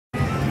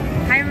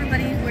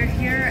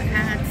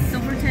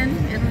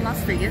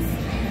Las Vegas.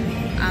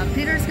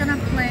 Peter's gonna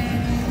play.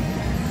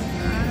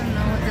 I don't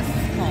know what this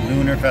is called.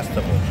 Lunar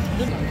Festival.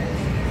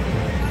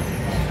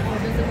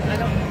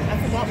 I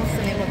forgot what's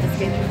the name of this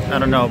game. I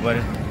don't know, but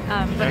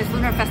it's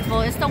Lunar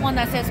Festival. It's the one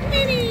that says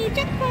mini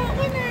jackpot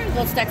winner.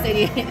 Gold Stacks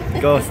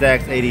 88. Gold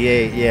Stacks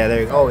 88. Yeah,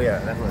 there. Oh yeah,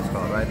 that's what it's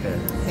called right there.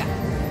 Yeah.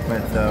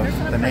 But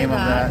the name of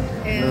that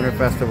Lunar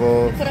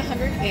Festival. We put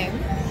 100 in. I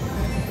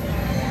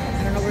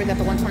don't know where we got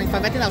the 125.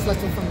 I think that was left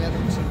from the other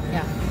machine.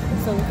 Yeah.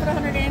 So we put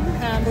 100 in.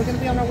 We're gonna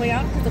be on our way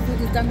out because the food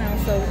is done now.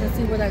 So let's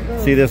see where that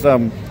goes. See this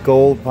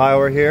gold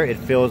power here? It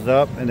fills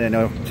up and then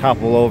it'll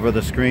topple over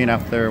the screen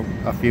after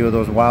a few of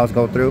those wilds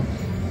go through.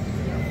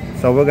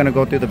 So we're gonna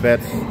go through the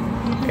bets.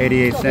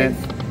 88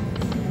 cents.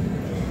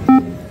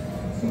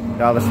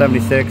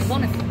 $1.76.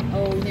 Bonus.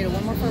 Oh, we need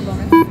one more for a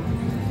bonus.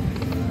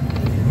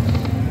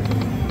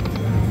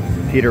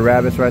 Peter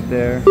Rabbit's right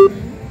there.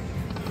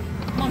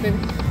 Come on, baby.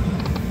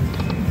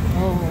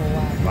 Oh,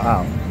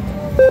 wow. Wow.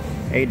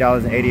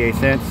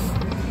 $8.88.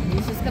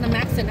 He's just gonna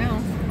max it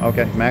now.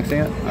 Okay,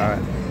 maxing it? All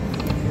right.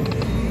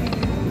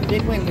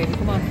 Big win, baby.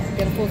 Come on,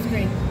 get a full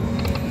screen.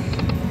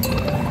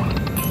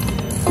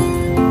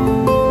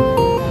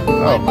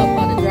 Climb up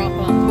on the drop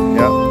on.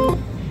 Yep.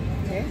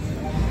 Okay.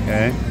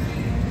 Okay.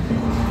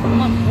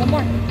 Come on, one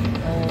more.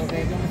 Oh,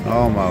 baby.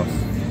 Almost.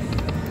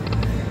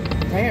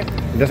 Right here.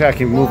 This guy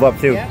can move up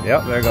too. Yeah.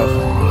 Yep, there it goes.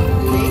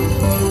 See?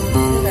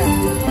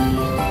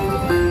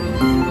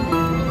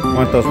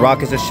 Want those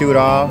rockets to shoot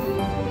off.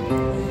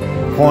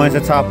 Coins to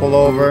topple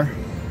over.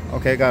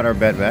 Okay, got our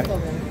bet back.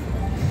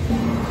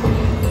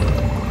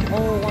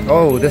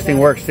 Oh, this thing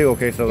works too.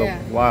 Okay, so yeah,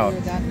 wow.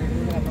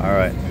 All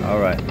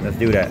right, let's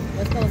do that.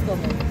 Let's go,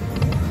 man.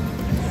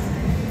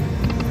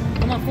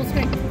 Come on, full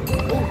screen.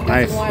 Ooh,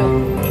 nice. Okay, so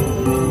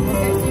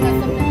you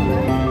got something on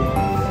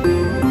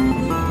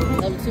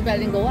that. Too bad it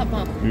didn't go up,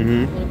 huh?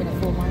 Mm-hmm. Would have been a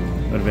full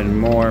line. Would have been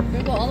more. Here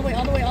we go, all the way.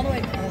 Right,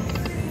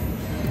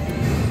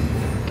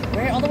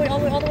 all the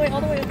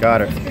way.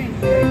 Got her.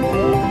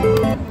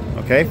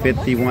 Okay,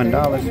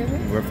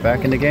 $51. We're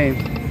back in the game. Ooh,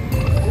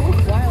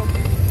 wild.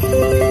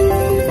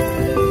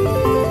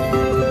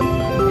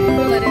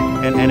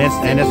 And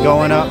it's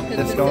going up.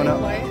 It's going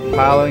up.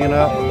 Piling it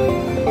up.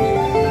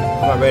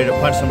 About ready to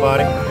punch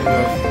somebody.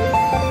 There it goes.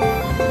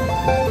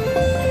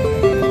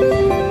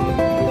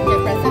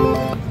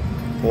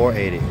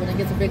 $4.80. When it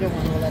gets a bigger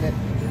one, we'll let it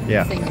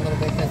sing a little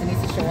bit because it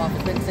needs to show off.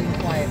 It's been sitting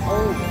quiet.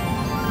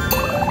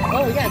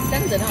 Oh, yeah, it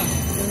sends it, huh?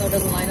 Even though it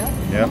doesn't line up.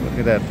 Yep, look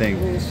at that thing.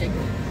 Ooh, shake it.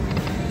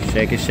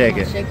 Shake it, shake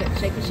it. Shake it.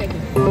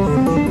 Come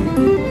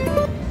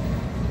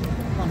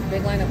on,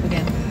 big lineup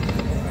again.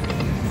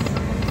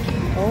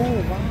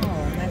 Oh,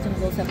 wow. Imagine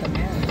those at the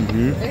man.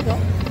 There you go.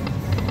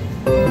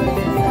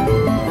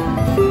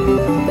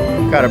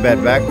 Got our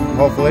bet back,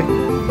 hopefully.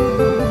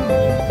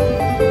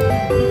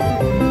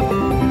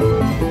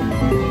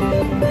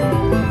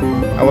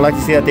 I would like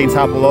to see that thing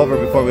topple over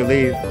before we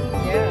leave.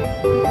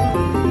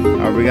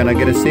 Yeah. Are we gonna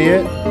get to see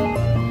it?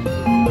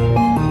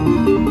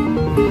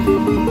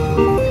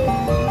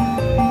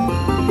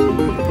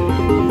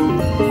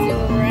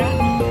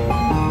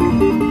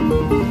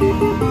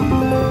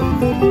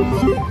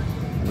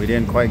 We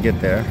didn't quite get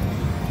there.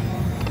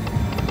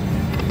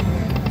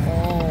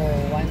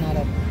 Oh, why not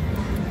up?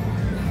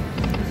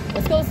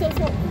 Let's go.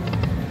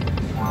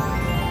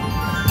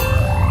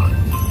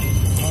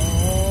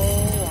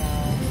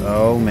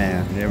 Oh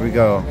man, there we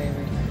go.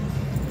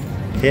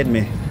 Hit me.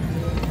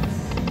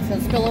 It's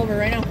gonna spill over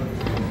right now.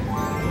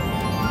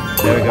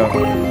 There we go.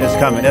 It's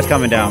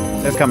coming down.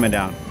 Come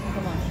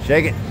on.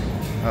 Shake it.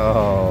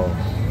 Oh.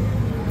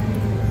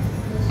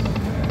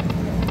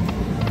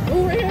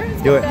 Ooh, right here.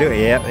 Do it.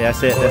 Yep,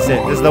 that's it. This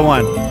is the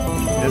one.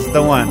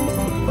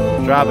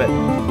 Drop it.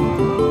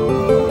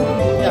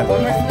 Yeah,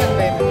 one more spin,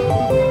 baby.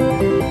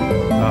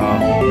 Oh,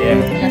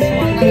 yeah.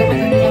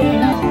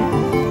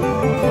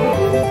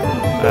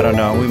 I don't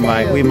know. We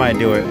might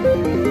do it.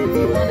 If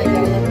you want it, you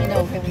gotta let me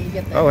know when you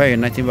get there. Oh, hey,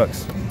 19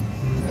 bucks. Ooh,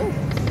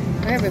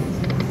 there, baby.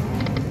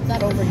 It's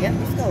not over yet.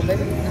 Let's go,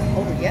 baby. Not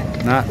over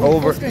yet. Not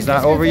over. It's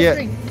not over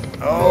yet.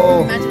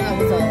 Oh. Imagine that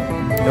was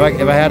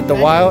If I had the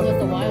wild.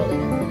 the wild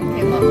and it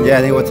came up. Yeah,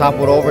 I think it would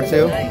topple over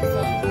too.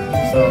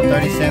 Nice, So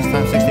 30 cents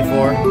times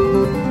 64.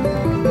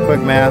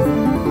 Quick math.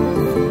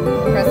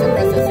 Press it.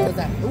 See what's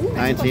that? Ooh, $19.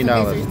 Okay, so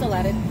you're still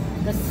at it.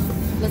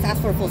 Let's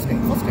ask for a full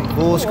screen.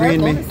 Full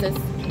screen me.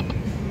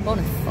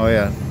 Bonus. Oh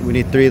yeah, we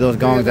need 3 of those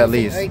gongs at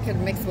least. Or you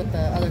can mix with the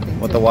other thing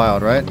With too. the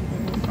wild, right?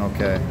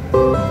 Okay.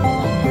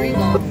 3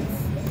 gongs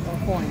or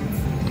coins.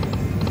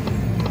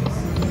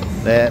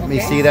 Let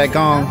me see that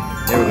gong.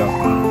 There we go.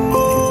 Come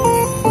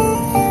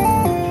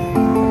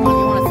on,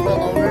 you want to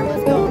spill over?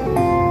 Let's go.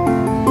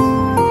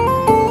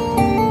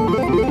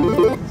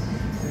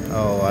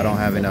 Oh, I don't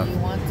have enough. You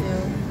want to?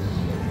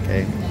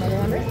 Okay. Another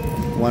 100?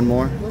 One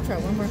more. We'll try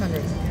one more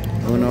 100.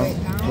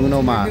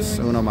 Uno más.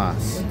 We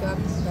got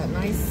that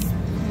nice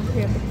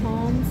pair of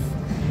palms.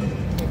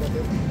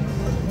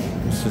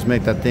 Let's just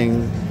make that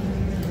thing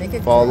Make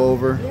it fall drop.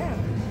 over. Yeah.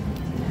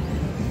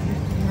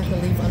 You have to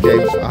leave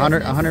Okay,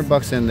 100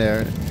 bucks in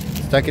there.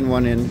 second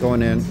one in,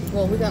 going in.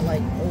 Well, we got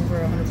like over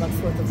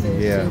 $100 worth of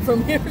food Yeah.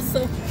 from here,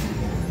 so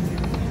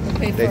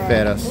They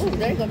fed us. Oh,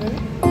 there you go, baby.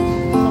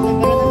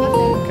 Something better than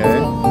nothing. Okay.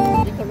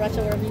 So, you can rush it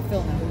wherever you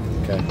feel now.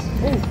 Okay.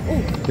 Oh,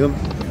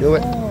 Do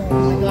it. oh. Oh my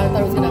God, I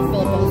thought it was gonna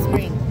fill up the whole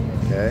screen.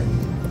 Okay.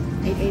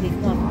 880.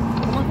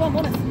 Come on,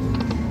 bonus.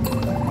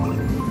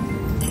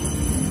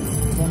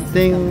 Bonus is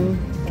Ding. coming.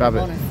 Drop it.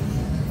 Bonus.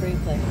 Free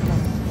play. Come on.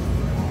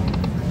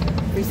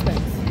 Free spins.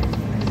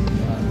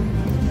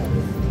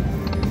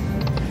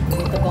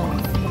 Get the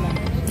bonus. Come on.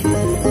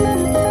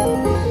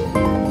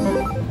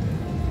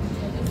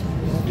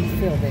 What do you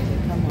feel, baby?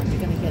 Come on,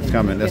 you're gonna get it. It's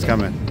coming. That's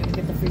coming. You're gonna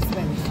get the free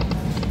spins. I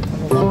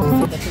would love to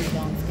see the three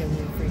dongs give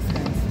you free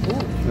spins. Ooh.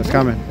 That's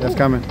coming. That's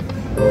coming.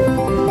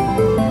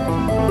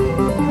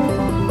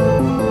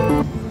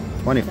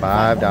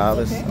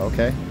 $25.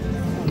 Okay.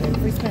 Come on, baby.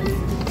 Free spins.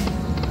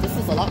 This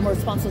is a lot more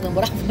responsive than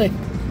what I played.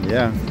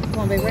 Yeah. Come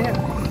on, baby, right here.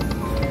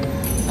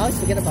 I always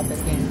forget about this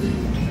game.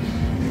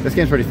 This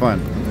game's pretty fun.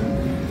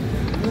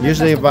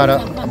 Usually about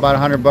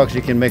 $100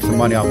 you can make some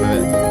money off of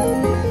it.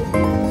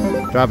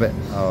 Drop it.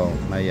 Oh,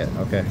 not yet.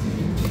 Okay.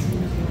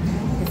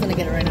 He's gonna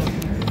get it right now.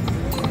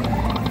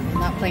 I'm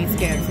not playing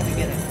scared. He's gonna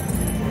get it.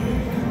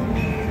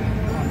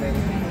 Come on, baby.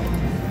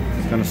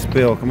 It's gonna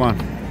spill. Come on.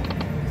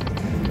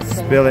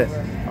 Spill it.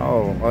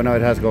 Oh, oh no,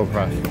 it has to go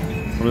across.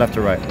 From left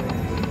to right. Come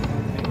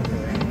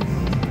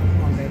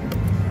on, baby.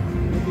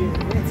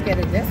 Let's get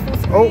it this full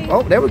screen. Oh,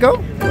 oh, there we go.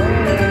 You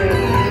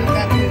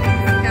got to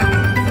count.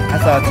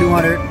 That's $256.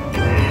 There you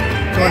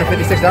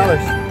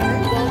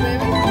go,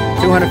 baby.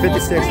 $256. If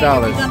you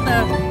got the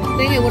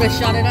thing, it would have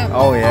shot it up.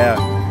 Oh yeah.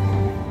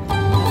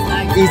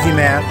 Nice. Easy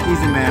math.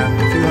 Easy math.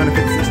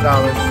 $256.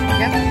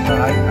 Yep. I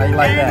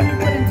like that.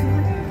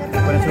 And you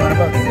put in $200.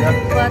 Put in $200. Yeah.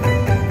 But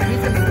you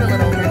can spill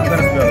it over. I'm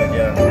gonna spill it.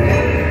 Yeah.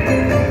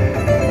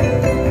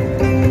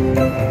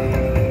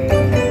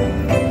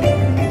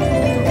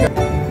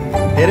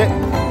 Hit it.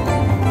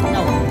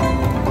 No.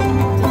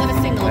 Just let it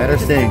sing a little. Let her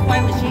Just sing.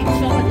 quiet machine.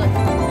 Show it. Look.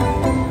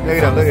 Look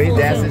at him. Look at him. He's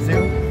dancing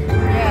too.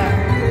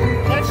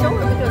 Yeah. Gotta show it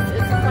because it's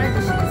a quiet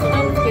machine. So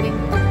now it's getting,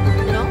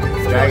 you know,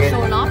 it's Dragon.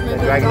 showing off. The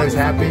dragon looks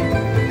happy.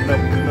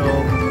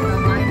 Little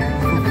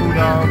foo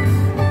dogs.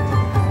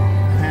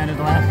 And is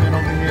laughing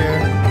over here.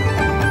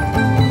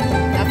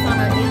 That's on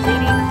a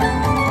 880.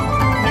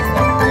 Next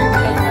one.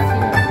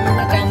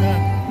 Not down there.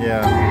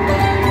 Yeah.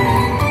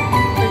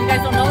 So if you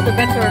guys don't know, the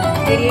bets are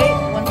 88,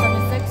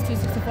 176,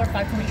 264,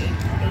 528,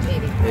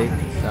 880.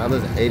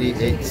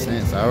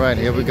 $8.88. All right,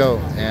 here we go.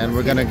 And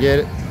we're gonna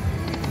get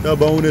the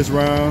bonus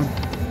round.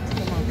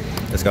 Come on.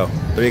 Let's go.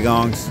 3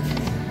 gongs.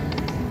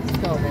 Let's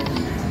go,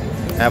 baby.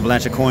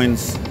 Avalanche of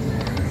coins.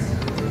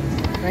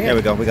 Right There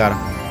we go. We got them.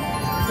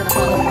 It's gonna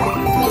fall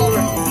over. It's fall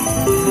over.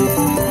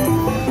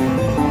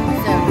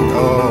 So,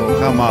 Oh,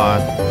 come on.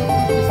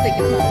 just think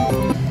about it.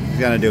 You're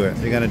gonna do it.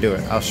 You're gonna do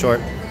it. I'll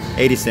short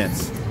 80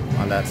 cents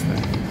on that spin.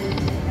 Come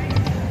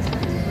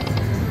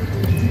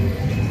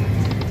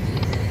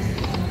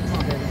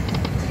on, baby.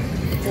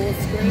 Full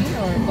screen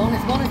or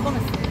bonus? Oh,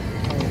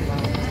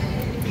 wow.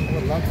 I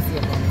would love to see a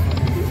bonus on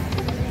this.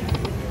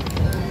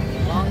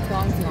 Long.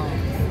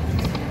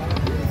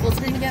 Full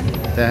screen again?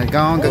 That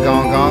gong.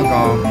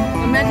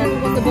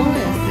 Imagine what the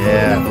bonus.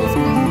 Yeah. Full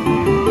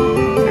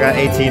screen. I got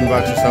 $18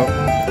 or so.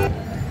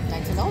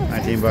 $19.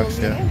 $19,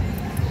 yeah.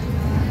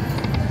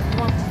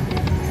 Come on.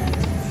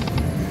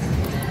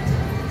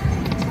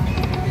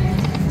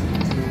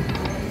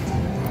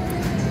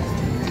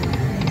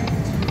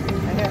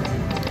 Right here.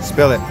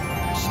 Spill it.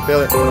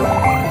 Spill it.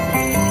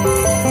 Okay.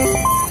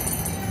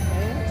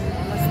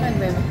 I'm gonna spin,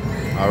 baby.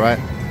 All right.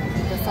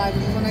 Decide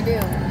what you wanna do.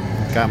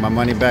 Got my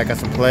money back. Got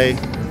some play.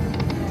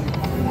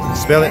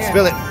 Spill it.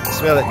 Spill it.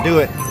 Spill it. Do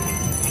it.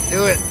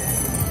 Do it.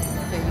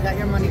 Okay, you got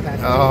your money back.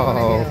 So Oh, what do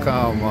you wanna do?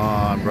 come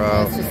on, bro.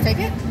 Let's just take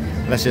it.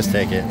 Let's just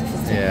take it.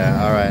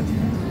 Yeah, all right.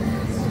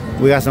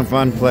 We got some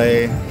fun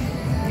play. Yep. We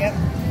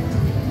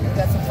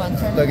got some fun.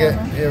 Turn Look the at,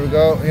 camera. here we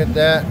go. Hit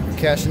that.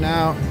 Cashing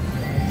out. You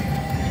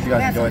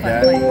guys That's enjoyed some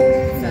that? fun play. So,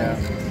 Yeah.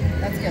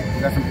 that's good. We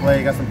got some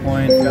play, got some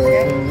points, got some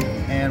food,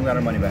 and we got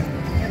our money back.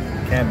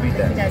 Can't beat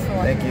that. Thank you guys for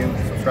watching. Thank you.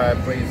 Subscribe,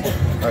 please.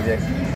 Love you.